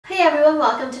Hey everyone,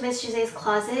 welcome to Miss Jose's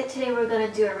Closet. Today we're going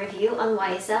to do a review on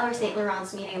YSL or St.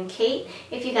 Laurent's Medium Kate.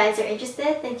 If you guys are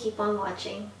interested, then keep on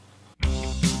watching.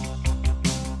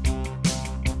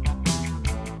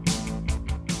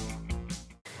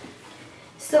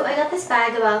 So I got this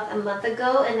bag about a month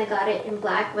ago and I got it in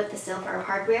black with the silver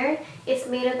hardware. It's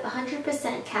made of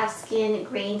 100% calfskin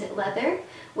grained leather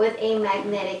with a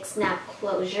magnetic snap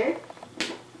closure.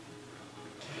 It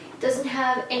doesn't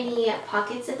have any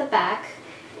pockets at the back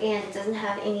and it doesn't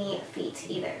have any feet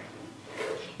either.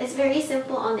 It's very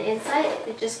simple on the inside.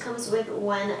 It just comes with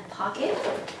one pocket.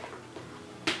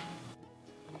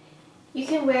 You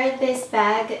can wear this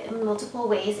bag in multiple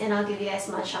ways and I'll give you guys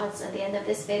small shots at the end of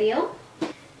this video.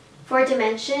 For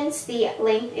dimensions, the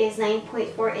length is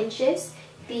 9.4 inches,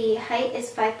 the height is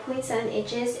 5.7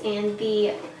 inches, and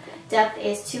the depth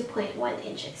is 2.1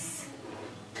 inches.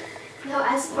 Now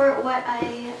as for what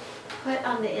I put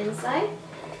on the inside,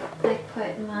 I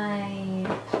put my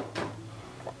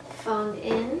phone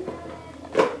in,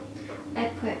 I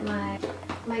put my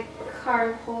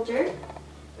card holder,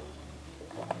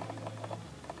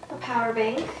 a power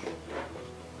bank,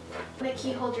 my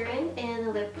key holder in, and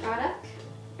a lip product.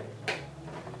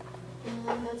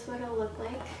 And that's what it'll look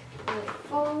like when it's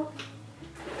full.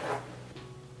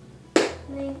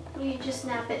 And then you just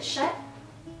snap it shut.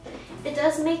 It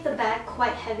does make the bag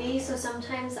quite heavy, so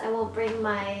sometimes I won't bring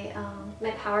my my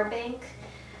power bank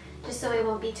just so it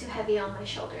won't be too heavy on my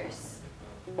shoulders.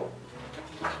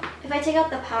 If I take out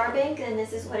the power bank, then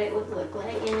this is what it would look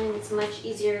like, and it's much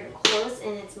easier to close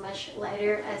and it's much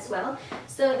lighter as well.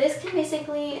 So this can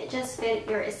basically just fit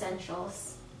your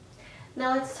essentials.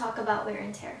 Now let's talk about wear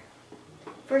and tear.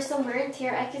 For some wear and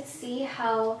tear, I could see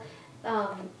how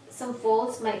some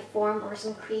folds might form or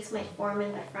some crease might form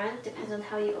in the front, depends on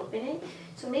how you open it.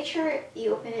 So make sure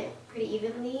you open it pretty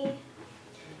evenly,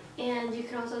 and you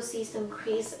can also see some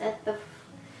crease at the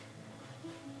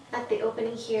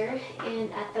opening here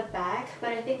and at the back,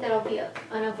 but I think that'll be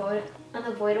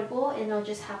unavoidable and it'll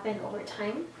just happen over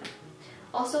time.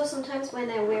 Also, sometimes when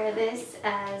I wear this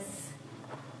as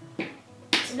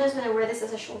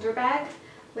a shoulder bag,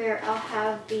 where I'll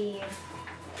have the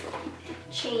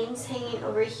chains hanging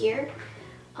over here,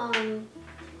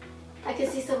 I can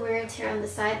see some wear and tear on the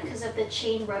side because of the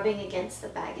chain rubbing against the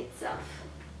bag itself.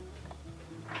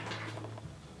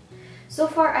 So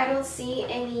far I don't see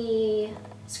any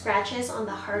scratches on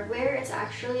the hardware. It's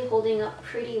actually holding up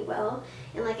pretty well,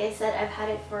 and like I said, I've had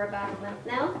it for about a month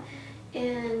now.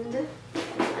 And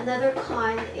another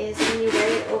con is when you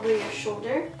wear it over your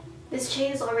shoulder. This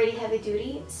chain is already heavy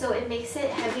duty, so it makes it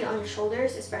heavy on your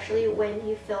shoulders, especially when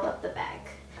you fill up the bag.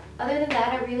 Other than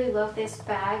that, I really love this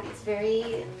bag. It's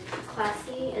very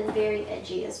classy and very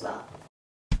edgy as well.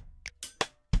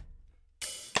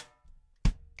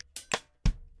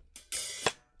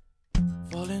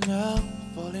 Falling out,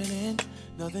 falling in,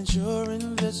 nothing sure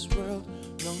in this world.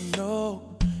 No,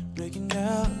 breaking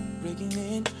out, breaking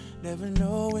in, never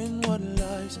knowing what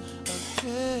lies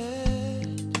ahead.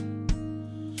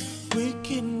 We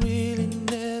can really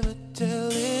never tell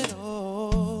it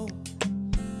all.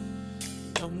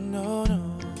 No.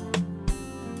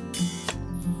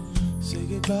 Say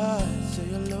goodbye, say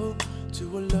hello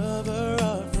to a lover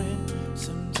or a friend.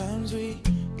 Sometimes we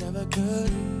never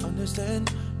could understand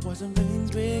why some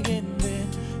things begin then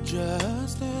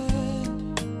just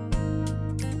end.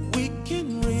 We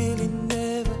can really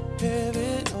never have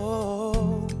it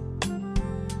all.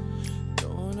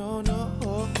 No.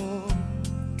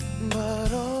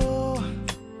 But oh,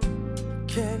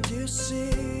 can't you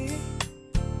see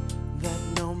that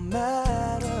no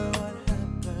matter what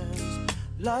happens,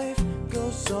 life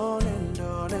goes on,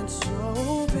 and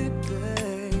so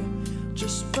baby,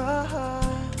 just fine.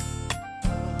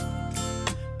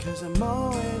 'Cause I'm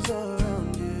always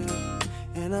around you,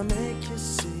 and I make you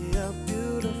see how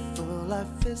beautiful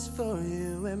life is for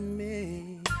you and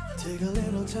me. Take a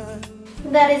little time.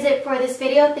 That is it for this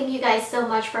video. Thank you guys so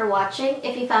much for watching.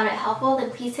 If you found it helpful, then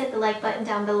please hit the like button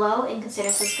down below and consider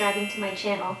subscribing to my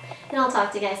channel. And I'll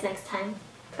talk to you guys next time.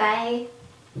 Bye!